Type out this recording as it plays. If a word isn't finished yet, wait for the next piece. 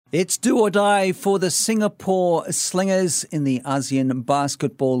It's do or die for the Singapore Slingers in the ASEAN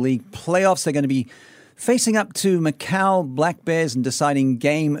Basketball League playoffs. They're going to be facing up to Macau Black Bears and deciding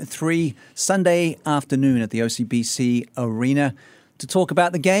Game 3 Sunday afternoon at the OCBC Arena. To talk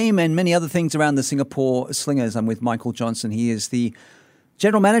about the game and many other things around the Singapore Slingers, I'm with Michael Johnson. He is the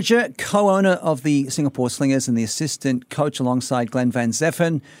General Manager, co-owner of the Singapore Slingers and the assistant coach alongside Glenn Van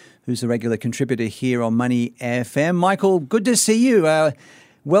Zeffen, who's a regular contributor here on Money FM. Michael, good to see you.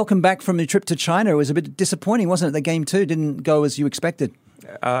 Welcome back from the trip to China. It was a bit disappointing, wasn't it? The game 2 didn't go as you expected.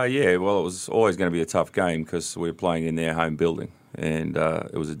 Yeah, well, it was always going to be a tough game because we were playing in their home building, and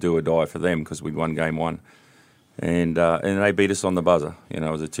it was a do or die for them because we'd won game 1. And they beat us on the buzzer. You know,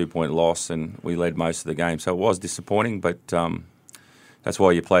 it was a 2-point loss, and we led most of the game. So it was disappointing, but that's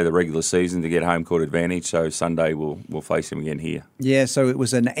why you play the regular season to get home court advantage. So Sunday we'll face them again here. Yeah, so it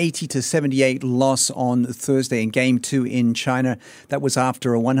was an 80-78 loss on Thursday in Game 2 in China. That was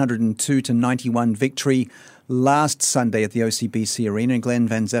after a 102-91 victory last Sunday at the OCBC Arena, and Glenn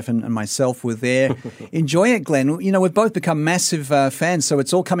Van Zeffen and myself were there. Enjoy it, Glenn. You know, we've both become massive fans, so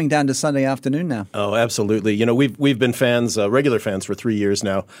it's all coming down to Sunday afternoon now. Oh, absolutely. You know, we've been fans, regular fans for 3 years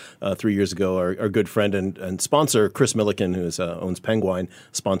now. 3 years ago, our good friend and sponsor, Chris Milliken, who owns Penguin,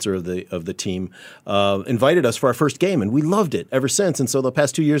 sponsor of the team, invited us for our first game, and we loved it ever since. And so the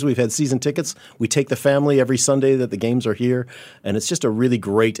past 2 years, we've had season tickets. We take the family every Sunday that the games are here, and it's just a really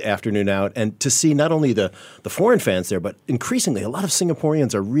great afternoon out. And to see not only the foreign fans there, but increasingly a lot of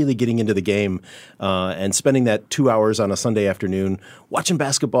Singaporeans are really getting into the game and spending that 2 hours on a Sunday afternoon watching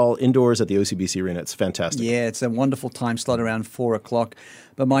basketball indoors at the OCBC Arena. It's fantastic. Yeah, it's a wonderful time slot around 4 o'clock.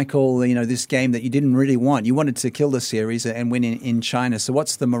 But Michael, you know, this game that you didn't really want, you wanted to kill the series and win in China. So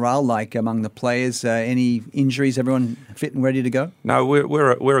what's the morale like among the players? Any injuries? Everyone fit and ready to go? No,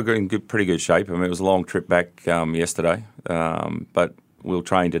 we're in pretty good shape. I mean, it was a long trip back yesterday, but we'll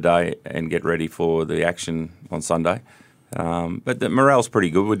train today and get ready for the action on Sunday. But the morale's pretty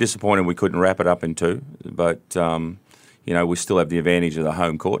good. We're disappointed we couldn't wrap it up in 2, but you know, we still have the advantage of the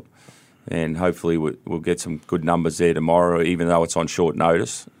home court, and hopefully we'll get some good numbers there tomorrow, even though it's on short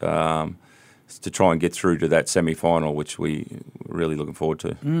notice, to try and get through to that semi-final, which we're really looking forward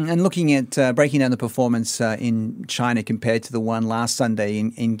to. And looking at breaking down the performance in China compared to the one last Sunday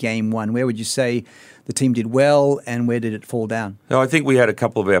in Game 1, where would you say the team did well and where did it fall down? I think we had a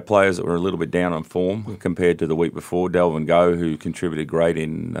couple of our players that were a little bit down on form compared to the week before. Delvin Go, who contributed great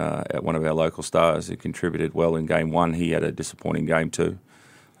at one of our local stars, who contributed well in Game 1. He had a disappointing Game 2.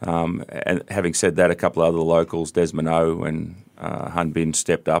 And having said that, a couple of other locals, Desmond O and Han Bin,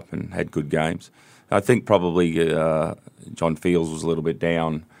 stepped up and had good games. I think probably John Fields was a little bit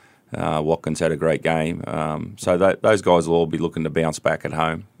down. Watkins had a great game. So those guys will all be looking to bounce back at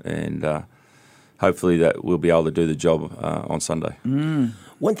home, and hopefully that we'll be able to do the job on Sunday.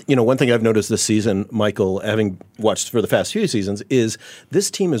 One thing I've noticed this season, Michael, having watched for the past few seasons, is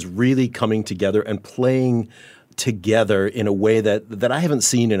this team is really coming together and playing together in a way that I haven't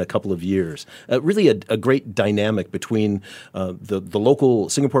seen in a couple of years. Really a great dynamic between the local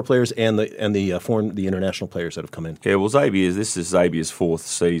Singapore players and the international players that have come in. Yeah, well, this is Xavier's 4th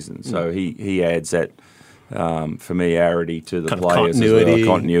season, so he adds that familiarity to the kind players continuity. As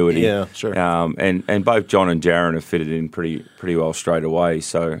well. Continuity. Yeah, sure. And both John and Jaron have fitted in pretty well straight away.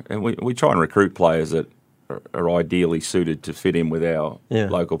 So, and we try and recruit players that are ideally suited to fit in with our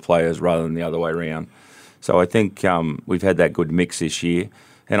local players rather than the other way around. So I think we've had that good mix this year,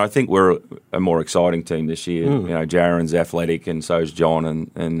 and I think we're a more exciting team this year. You know, Jaron's athletic, and so's John,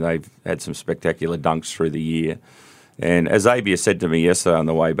 and they've had some spectacular dunks through the year. And as Xavier said to me yesterday on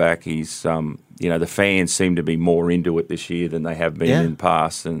the way back, he's the fans seem to be more into it this year than they have been in the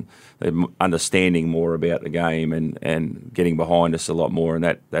past, and they're understanding more about the game and getting behind us a lot more, and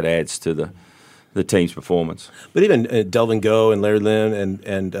that adds to the team's performance. But even Delvin Go and Larry Lin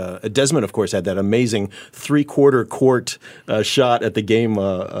and Desmond, of course, had that amazing 3/4 court shot at the game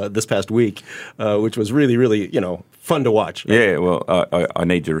this past week, which was really, really, fun to watch. Yeah, well, I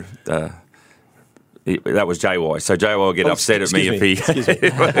need to... that was JY. So JY will get upset at me if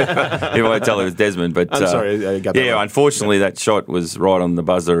he won't tell it was Desmond. But I'm sorry, I got that wrong. Unfortunately, that shot was right on the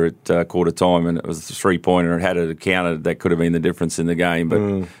buzzer at quarter time, and it was a 3-pointer. And had it counted, that could have been the difference in the game.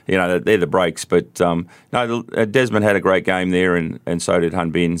 But they're the breaks. But Desmond had a great game there, and so did Han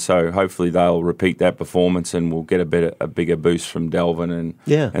Bin. So hopefully they'll repeat that performance, and we'll get a bigger boost from Delvin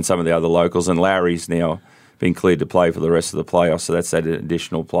and some of the other locals. And Larry's now been cleared to play for the rest of the playoffs, so that's that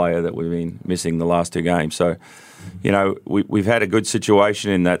additional player that we've been missing the last 2 games. So, we've had a good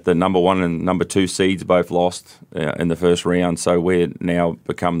situation in that the number 1 and number 2 seeds both lost in the first round, so we're now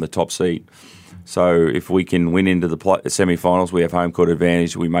become the top seed. So if we can win into the semi-finals, we have home court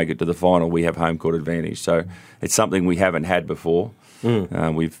advantage. We make it to the final, we have home court advantage. So it's something we haven't had before.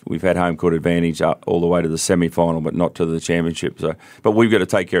 We've had home court advantage all the way to the semi-final, but not to the championship. So, but we've got to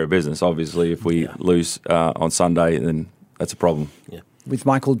take care of business. Obviously, if we lose on Sunday, then that's a problem. Yeah. With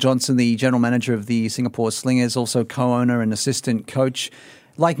Michael Johnson, the general manager of the Singapore Slingers, also co-owner and assistant coach.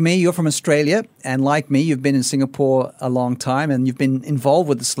 Like me, you're from Australia, and like me, you've been in Singapore a long time, and you've been involved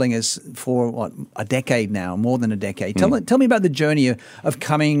with the Slingers for, a decade now, more than a decade. Tell me about the journey of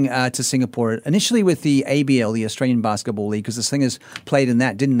coming to Singapore, initially with the ABL, the Australian Basketball League, because the Slingers played in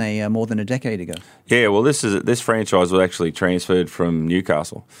that, didn't they, more than a decade ago? Yeah, well, this franchise was actually transferred from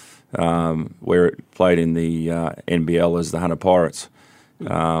Newcastle, where it played in the NBL as the Hunter Pirates.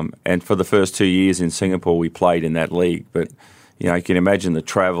 And for the first 2 years in Singapore, we played in that league, but you can imagine the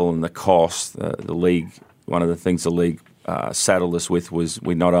travel and the cost. The league, one of the things the league saddled us with was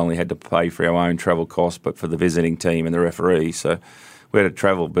we not only had to pay for our own travel costs, but for the visiting team and the referee. So we had a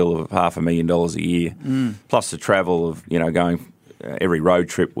travel bill of $500,000 a year, plus the travel of going. Every road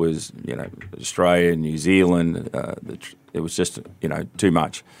trip was Australia, New Zealand. It was just too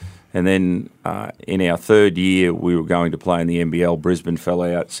much. And then in our third year, we were going to play in the NBL. Brisbane fell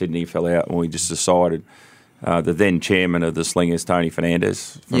out, Sydney fell out, and we just decided. The then chairman of the Slingers, Tony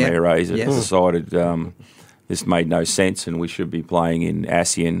Fernandez from Air Asia, decided this made no sense and we should be playing in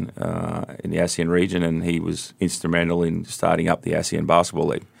ASEAN, in the ASEAN region, and he was instrumental in starting up the ASEAN Basketball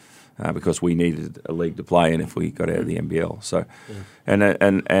League because we needed a league to play in if we got out of the NBL. So,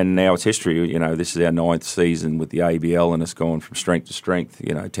 and now it's history. This is our 9th season with the ABL, and it's gone from strength to strength.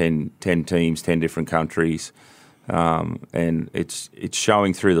 10 teams, 10 different countries. And it's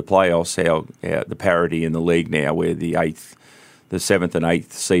showing through the playoffs how the parity in the league now, where the 7th and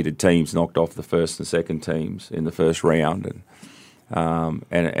 8th seeded teams knocked off the 1st and 2nd teams in the first round,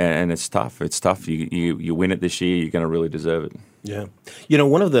 and it's tough. It's tough. You win it this year, you're going to really deserve it. Yeah,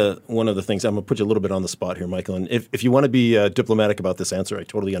 one of the things, I'm going to put you a little bit on the spot here, Michael, and if you want to be diplomatic about this answer, I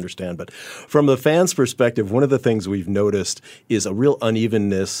totally understand. But from the fans' perspective, one of the things we've noticed is a real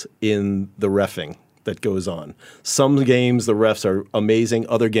unevenness in the reffing that goes on. Some games the refs are amazing.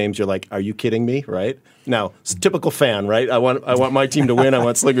 Other games you're like, are you kidding me? Right? Now, it's a typical fan, right? I want my team to win. I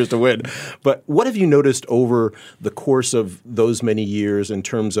want Slingers to win. But what have you noticed over the course of those many years in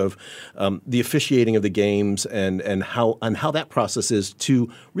terms of the officiating of the games and how that process is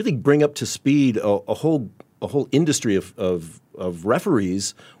to really bring up to speed a whole industry of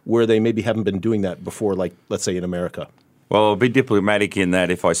referees where they maybe haven't been doing that before, like let's say in America? Well, I'll be diplomatic in that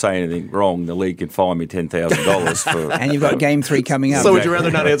if I say anything wrong, the league can fine me $10,000 for. And you've got Game 3 coming up. So would you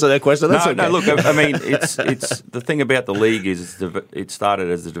rather not answer that question? That's okay. No. Look, I mean, it's the thing about the league is it started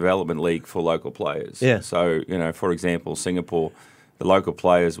as a development league for local players. Yeah. So for example, Singapore, the local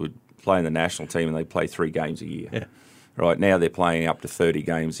players would play in the national team and they play 3 games a year. Yeah. Right now they're playing up to 30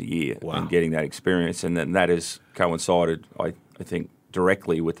 games a year and getting that experience, and then that has coincided, I think,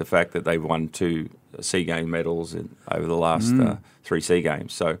 directly with the fact that they've won 2 SEA Game medals over the last 3 SEA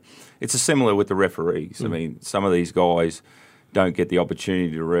Games. So it's similar with the referees. I mean, some of these guys don't get the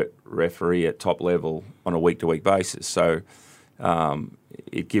opportunity to referee at top level on a week-to-week basis. So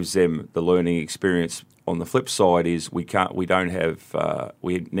it gives them the learning experience. On the flip side is we need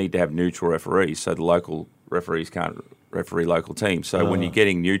to have neutral referees, so the local referees can't referee local teams. So when you're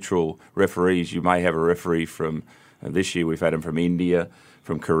getting neutral referees, you may have a referee from this year we've had them from India,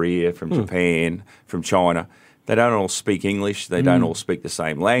 from Korea, from Japan, from China. They don't all speak English. They don't all speak the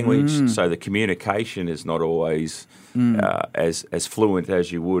same language. So the communication is not always as fluent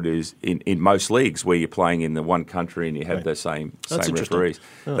as you would in most leagues where you're playing in the one country and you have the same referees.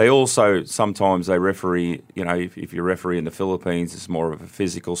 Oh. They also sometimes they referee. If you referee in the Philippines, it's more of a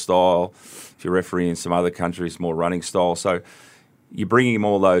physical style. If you referee in some other countries, more running style. So you're bringing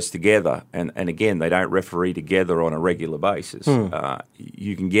all those together, and again, they don't referee together on a regular basis.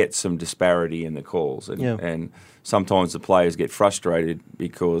 You can get some disparity in the calls, and sometimes the players get frustrated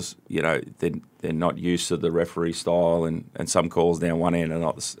because they're not used to the referee style, and some calls down one end are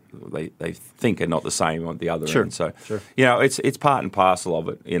not they think are not the same on the other end. So it's part and parcel of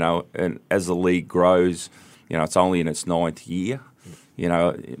it. And as the league grows, it's only in its 9th year.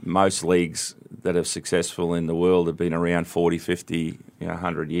 Most leagues that are successful in the world have been around 40, 50,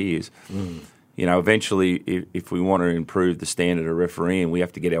 100 years. Eventually, if we want to improve the standard of refereeing, we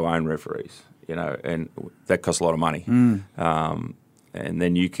have to get our own referees, and that costs a lot of money. And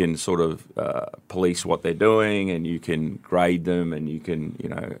then you can sort of police what they're doing, and you can grade them, and you can,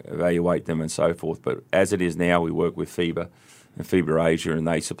 evaluate them and so forth. But as it is now, we work with FIBA FIBA Asia, and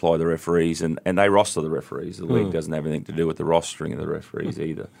they supply the referees and they roster the referees. The league doesn't have anything to do with the rostering of the referees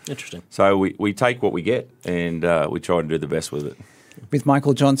either. Interesting. So we take what we get and we try to do the best with it. With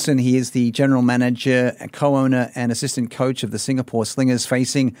Michael Johnson, he is the general manager, co-owner and assistant coach of the Singapore Slingers,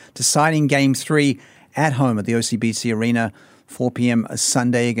 facing deciding Game 3 at home at the OCBC Arena, 4 p.m.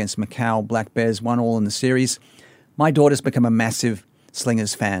 Sunday against Macau Black Bears, 1-1 in the series. My daughter's become a massive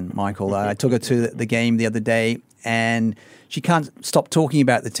Slingers fan, Michael. I took her to the game the other day and she can't stop talking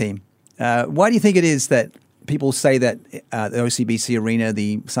about the team. Why do you think it is that people say that the OCBC Arena,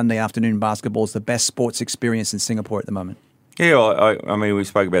 the Sunday afternoon basketball, is the best sports experience in Singapore at the moment? Yeah, I mean, we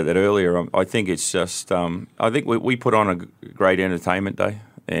spoke about that earlier. I think it's just, I think we put on a great entertainment day,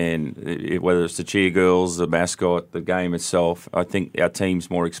 and whether it's the cheer girls, the mascot, the game itself, I think our team's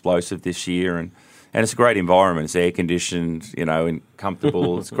more explosive this year, and it's a great environment. It's air conditioned, and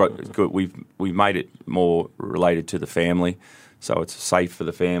comfortable. It's good. We've made it more related to the family, so it's safe for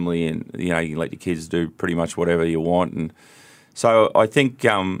the family, and you can let your kids do pretty much whatever you want, and so I think.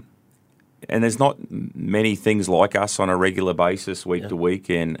 And there's not many things like us on a regular basis, week to week,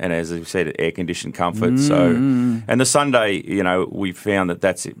 and as I said, air-conditioned comfort. So, and the Sunday, we found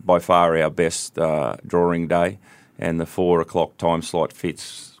that's by far our best drawing day, and the 4 o'clock time slot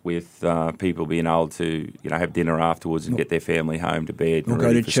fits with people being able to, have dinner afterwards and get their family home to bed. Or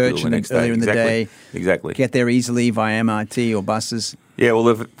go to church earlier in the day. Exactly. Get there easily via MRT or buses. Yeah, well,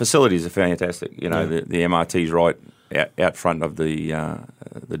 the facilities are fantastic. The MRT's right out front of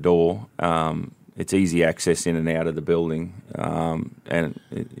the door. It's easy access in and out of the building, and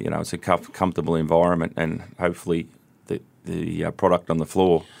it's a comfortable environment, and hopefully the product on the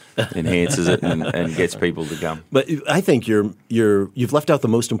floor enhances it and gets people to come. But I think you've left out the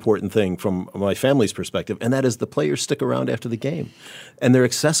most important thing from my family's perspective, and that is the players stick around after the game, and they're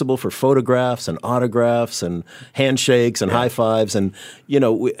accessible for photographs and autographs and handshakes and high fives, and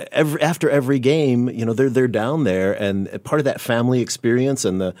after every game, they're down there, and part of that family experience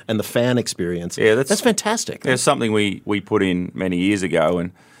and the fan experience. Yeah, that's fantastic. There's something we put in many years ago,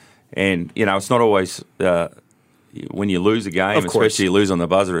 and it's not always. When you lose a game, especially you lose on the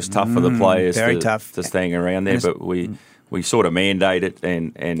buzzer, it's tough for the players to staying around there. But we sort of mandate it,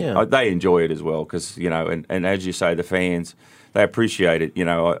 and they enjoy it as well because, and as you say, the fans, they appreciate it.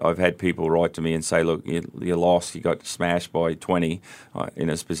 I've had people write to me and say, look, you lost, you got smashed by 20 in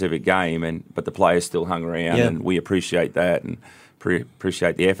a specific game, but the players still hung around, and we appreciate that and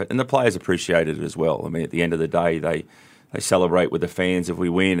appreciate the effort. And the players appreciate it as well. I mean, at the end of the day, they celebrate with the fans if we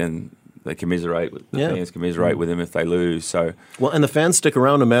win, and they commiserate with fans commiserate with them if they lose. So and the fans stick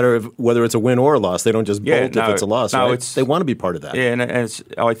around no matter whether it's a win or a loss. They don't just bolt if it's a loss. Right? They want to be part of that. Yeah, and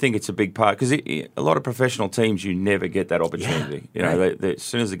I think it's a big part because a lot of professional teams, you never get that opportunity. They, as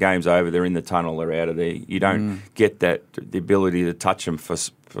soon as the game's over, they're in the tunnel, they're out of there. You don't get the ability to touch them for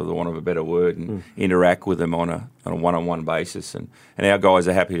the want of a better word, and interact with them on a one-on-one basis. And our guys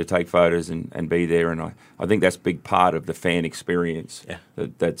are happy to take photos and be there. And I think that's a big part of the fan experience. Yeah.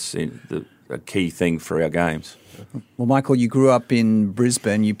 That's a key thing for our games. Well, Michael, you grew up in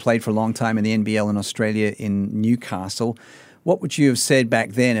Brisbane. You played for a long time in the NBL in Australia in Newcastle. What would you have said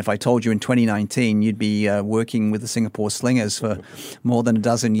back then if I told you in 2019 you'd be working with the Singapore Slingers for more than a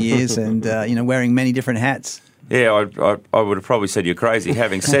dozen years and wearing many different hats? Yeah, I would have probably said you're crazy.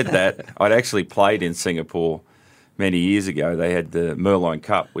 Having said that, I'd actually played in Singapore many years ago. They had the Merlion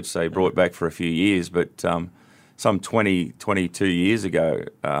Cup, which they brought back for a few years, but some 22 years ago,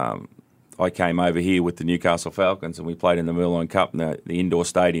 I came over here with the Newcastle Falcons and we played in the Merlion Cup, and the indoor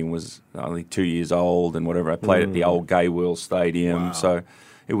stadium was only 2 years old and whatever. I played at the old Gay World Stadium, so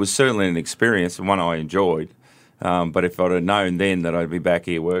it was certainly an experience and one I enjoyed. But if I'd have known then that I'd be back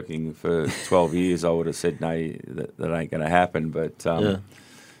here working for 12 years, I would have said, no, that ain't going to happen. But,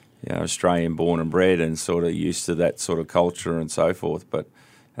 Australian born and bred and sort of used to that sort of culture and so forth. But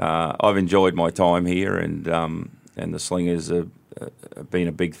I've enjoyed my time here, and the Slingers have been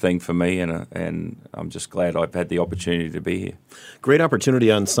a big thing for me, and I'm just glad I've had the opportunity to be here. Great opportunity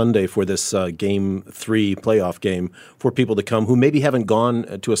on Sunday for this Game 3 playoff game for people to come who maybe haven't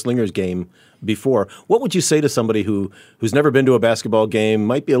gone to a Slingers game before. What would you say to somebody who's never been to a basketball game,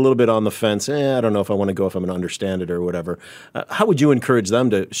 might be a little bit on the fence, I don't know if I want to go, if I'm going to understand it or whatever. How would you encourage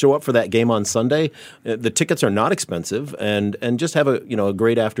them to show up for that game on Sunday? The tickets are not expensive, and just have a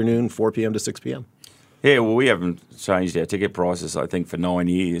great afternoon, 4 p.m. to 6 p.m. Yeah, well, we haven't changed our ticket prices, I think, for 9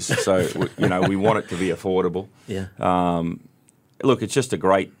 years. So, we want it to be affordable. Yeah. Look, it's just a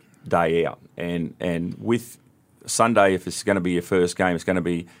great day out. And with Sunday, if it's going to be your first game, it's going to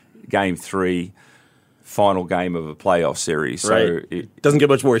be Game 3, final game of a playoff series. So right. It doesn't get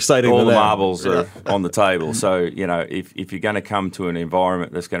much more exciting all than the that. marbles are on the table. So, if you're going to come to an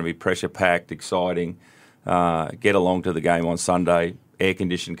environment that's going to be pressure-packed, exciting, get along to the game on Sunday,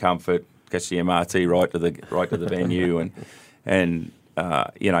 air-conditioned comfort, catch the MRT right to the venue, and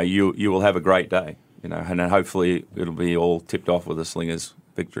you will have a great day. And then hopefully it'll be all tipped off with a Slingers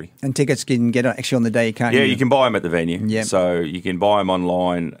victory. And tickets you can get actually on the day, can't you? Yeah, you can buy them at the venue. Yep. So you can buy them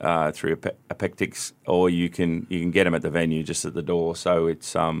online through Apectix, or you can get them at the venue just at the door. So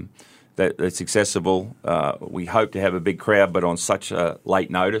it's accessible. We hope to have a big crowd, but on such a late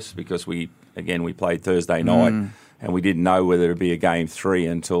notice, because we played Thursday night and we didn't know whether it'd be a game 3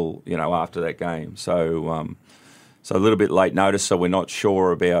 until after that game. So a little bit late notice. So we're not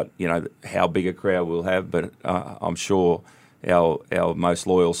sure about how big a crowd we'll have, but I'm sure our most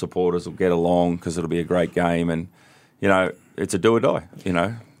loyal supporters will get along because it'll be a great game, and it's a do or die.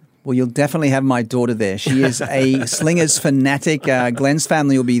 Well, you'll definitely have my daughter there. She is a Slingers fanatic. Glenn's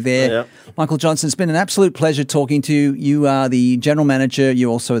family will be there. Yep. Michael Johnson, it's been an absolute pleasure talking to you. You are the general manager.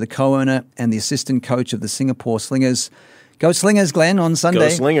 You're also the co-owner and the assistant coach of the Singapore Slingers. Go Slingers, Glenn, on Sunday. Go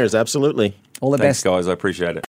Slingers, absolutely. All the Thanks, best. guys. I appreciate it.